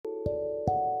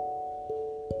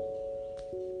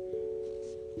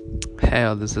Hey,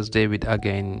 all, this is David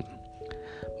again.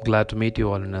 Glad to meet you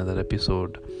all in another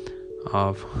episode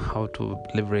of how to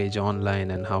leverage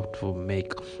online and how to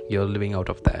make your living out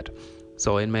of that.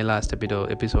 So, in my last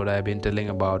episode, I've been telling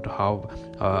about how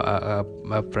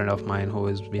a friend of mine who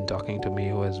has been talking to me,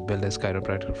 who has built his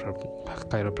chiropractor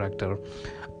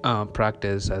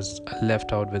practice, has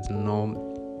left out with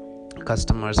no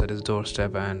customers at his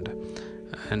doorstep, and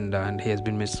he has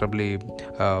been miserably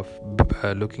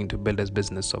looking to build his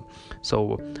business.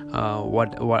 What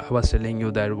I was telling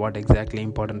you, that what exactly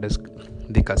important is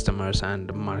the customers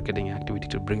and marketing activity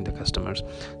to bring the customers.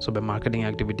 So by marketing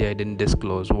activity, I didn't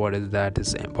disclose what is that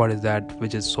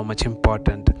which is so much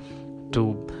important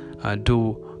to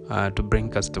do to bring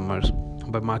customers.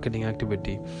 By marketing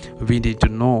activity, we need to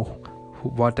know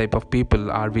what type of people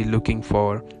are we looking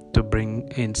for to bring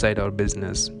inside our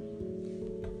business.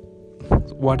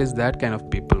 What is that kind of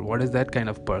people? What is that kind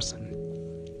of person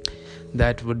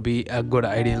that would be a good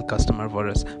ideal customer for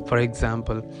us? For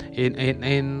example,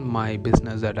 in my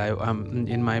business that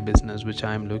which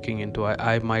I am looking into,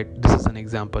 I might, this is an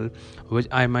example, which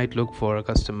I might look for a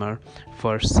customer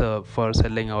for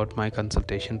selling out my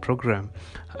consultation program.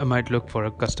 I might look for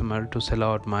a customer to sell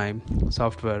out my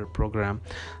software program.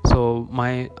 So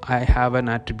I have an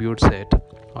attribute set.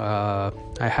 I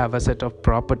have a set of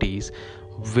properties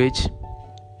which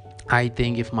I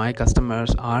think if my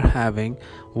customers are having,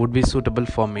 would be suitable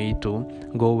for me to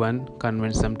go and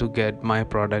convince them to get my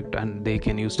product, and they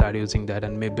can start using that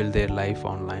and may build their life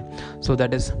online. So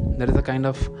that is the kind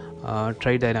of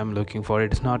trait that I'm looking for.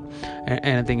 It's not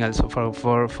anything else.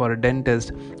 For a dentist,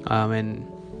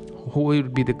 who will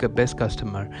be the best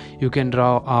customer? You can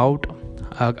draw out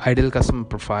ideal customer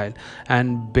profile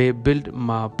and build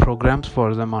programs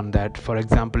for them on that. For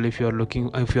example, if you're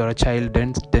a child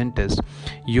dentist,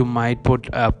 you might put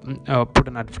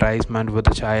an advertisement with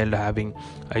a child having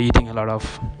eating a lot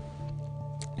of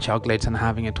chocolates and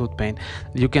having a tooth pain.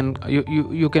 You can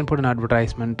put an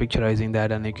advertisement picturizing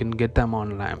that, and you can get them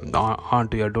online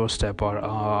onto your doorstep or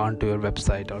onto your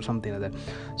website or something like that.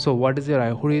 So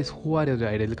who are your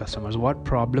ideal customers? What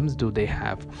problems do they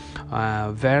have?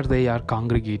 Where they are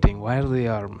congregating, where they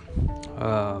are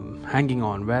hanging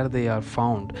on, where they are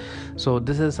found. So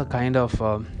this is a kind of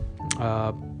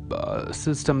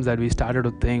systems that we started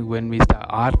to think when we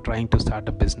are trying to start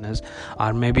a business.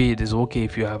 Or maybe it is okay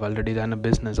if you have already done a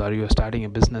business, or you are starting a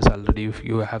business already. If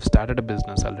you have started a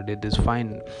business already, this is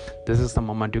fine. This is the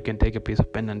moment you can take a piece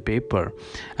of pen and paper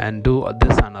and do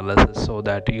this analysis, so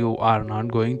that you are not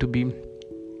going to be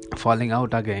falling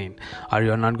out again, or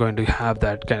you're not going to have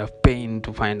that kind of pain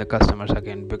to find the customers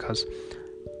again, because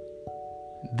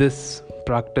this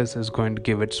practice is going to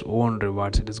give its own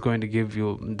rewards. It is going to give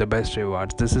you the best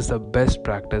rewards. This is the best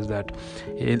practice that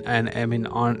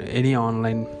on any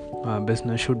online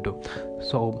business should do.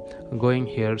 So going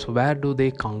here, so where do they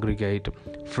congregate?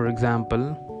 For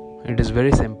example, it is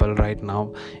very simple right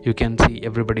now. You can see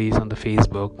everybody is on the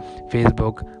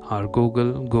Facebook or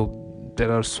Google. There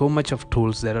are so much of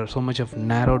tools. There are so much of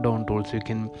narrow down tools. You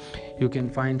can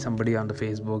find somebody on the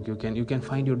Facebook. You can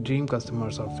find your dream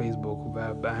customers on Facebook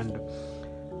web, and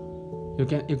you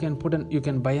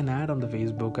can buy an ad on the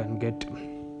Facebook and get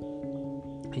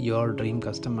your dream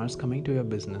customers coming to your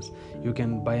business. You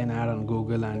can buy an ad on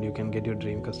Google and you can get your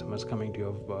dream customers coming to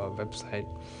your website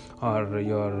or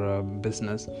your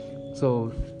business.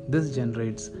 So this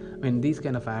generates, these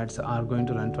kind of ads are going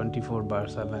to run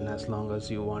 24/7. As long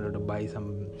as you wanted to buy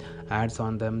some ads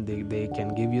on them, they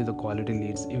can give you the quality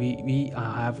leads. We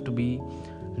have to be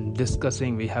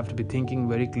discussing, we have to be thinking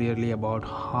very clearly about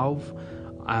how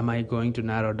am I going to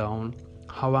narrow down,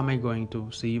 how am I going to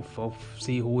see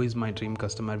who is my dream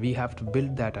customer. We have to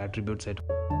build that attribute set.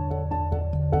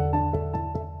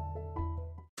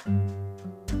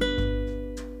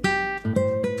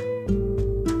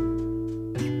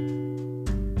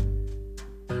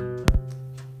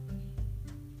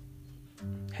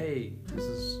 Hey, this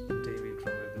is David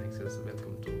from WebNexus.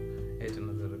 Welcome to yet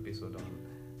another episode on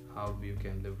how you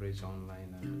can leverage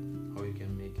online and how you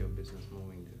can make your business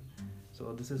moving there.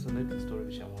 So this is a little story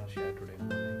which I want to share today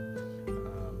morning.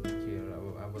 Here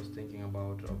I was thinking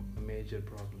about a major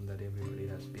problem that everybody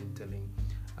has been telling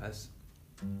us.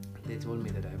 They told me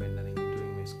that I've been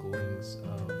doing my schoolings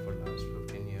for the last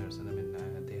 15 years,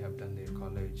 and they have done their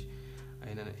college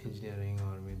in engineering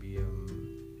or maybe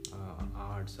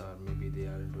arts, or maybe they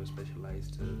are into a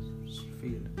specialized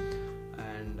field,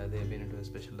 and they have been into a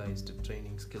specialized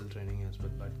skill training as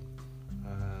well. But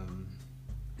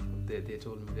they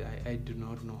told me that I do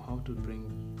not know how to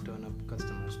turn up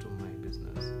customers to my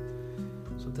business.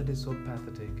 So that is so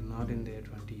pathetic. Not in their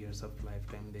 20 years of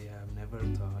lifetime, they have never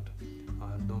thought,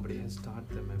 nobody has taught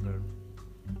them ever,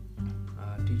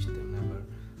 teach them ever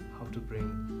how to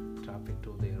bring traffic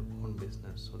to their own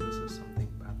business. So this is something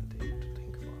pathetic to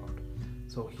think about.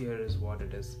 So here is what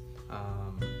it is.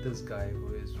 This guy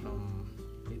who is from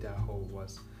Idaho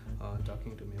was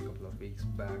talking to me a couple of weeks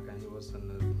back, and he was a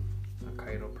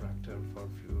chiropractor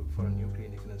for a new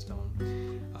clinic in his town.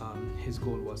 His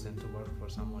goal wasn't to work for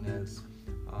someone else.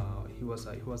 He was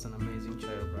an amazing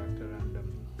chiropractor, and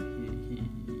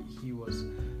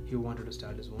he wanted to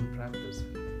start his own practice.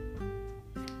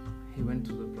 He went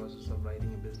through the process of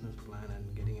writing a business plan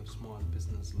and getting a small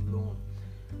business loan,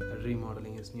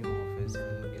 remodeling his new office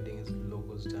and getting his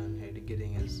logos done,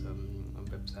 getting his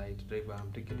website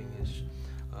revamped, getting his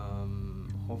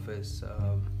office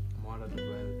modeled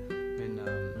well.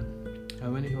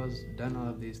 When he was done all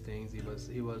of these things, he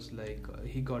was like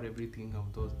he got everything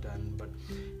of those done, but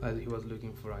as he was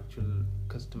looking for actual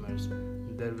customers,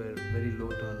 there were very low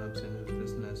turn-ups in his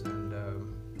business, and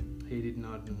he did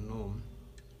not know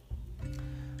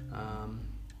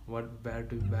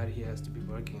where he has to be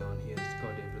working on. He has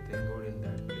got everything good in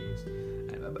that place,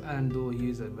 and though he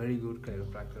is a very good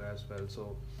chiropractor as well.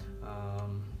 So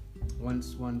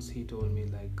once he told me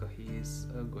like he is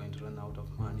going to run out of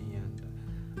money, and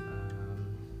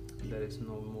there is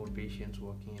no more patients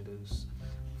walking into his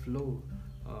floor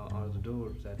or the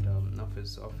doors at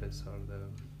office or the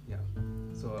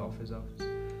office.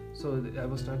 So I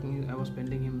was spending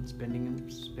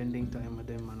time with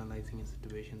him, analyzing his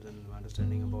situations and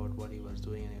understanding about what he was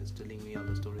doing, and he was telling me all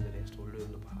the stories that I told you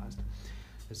in the past,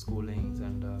 his schoolings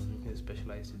and his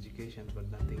specialized educations, but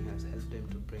nothing has helped him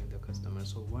to bring the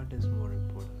customers. So what is more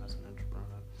important as an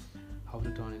entrepreneur? How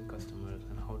to turn in customers,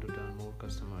 and how to turn more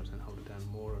customers, and how to turn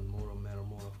more and more of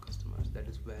customers. That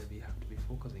is where we have to be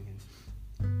focusing in,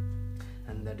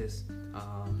 and that is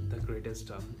the greatest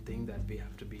thing that we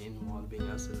have to be involving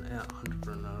as an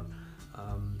entrepreneur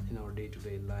in our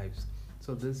day-to-day lives.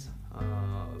 So this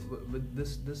with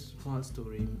this small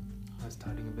story,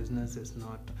 starting a business is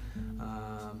not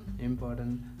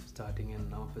important. Starting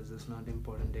an office is not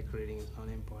important. Decorating is not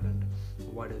important.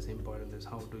 What is important is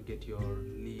how to get your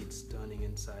leads turning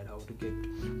inside, how to get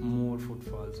more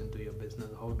footfalls into your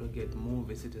business, how to get more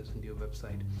visitors into your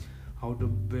website, how to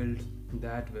build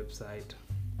that website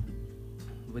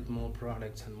with more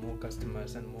products and more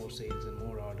customers and more sales and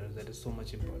more orders. That is so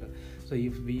much important. So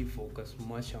if we focus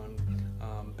much on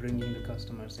bringing the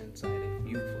customers inside,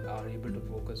 if you are able to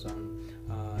focus on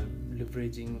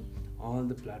leveraging all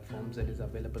the platforms that is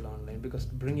available online, because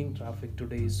bringing traffic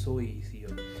today is so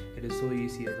easier. It is so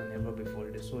easier than ever before.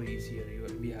 It is so easier.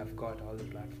 We have got all the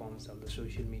platforms, all the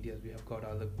social medias. We have got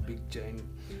all the big giant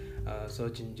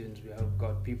search engines. We have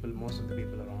got people. Most of the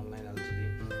people are online already.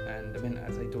 And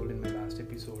as I told in my last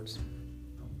episodes,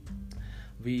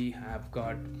 we have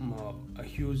got a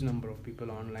huge number of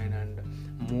people online, and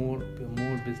more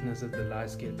businesses, the large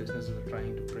scale businesses, are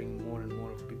trying to bring more and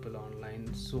more of people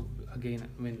online. So again,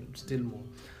 still more.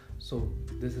 So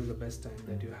this is the best time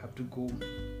that you have to go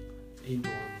into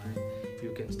online.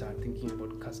 You can start thinking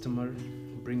about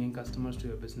bringing customers to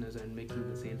your business and making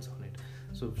the sales on it.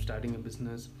 So starting a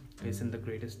business isn't the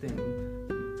greatest thing.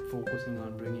 Focusing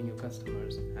on bringing your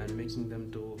customers and making them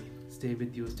to stick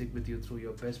with you through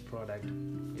your best product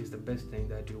is the best thing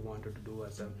that you wanted to do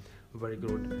as a very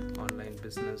good online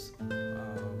business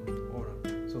owner.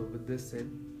 So with this said,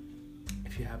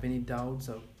 if you have any doubts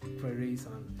or queries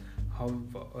on how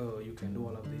you can do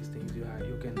all of these things, you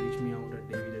can reach me out at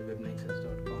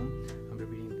david@webnexus.com. I'm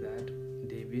repeating that,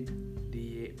 David,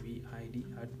 DAVID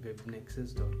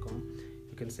 @webnexus.com.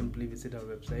 You can simply visit our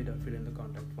website or fill in the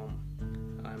contact form.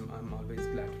 I'm always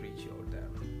glad to reach you out there.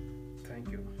 Thank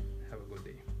you. Have a good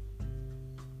day.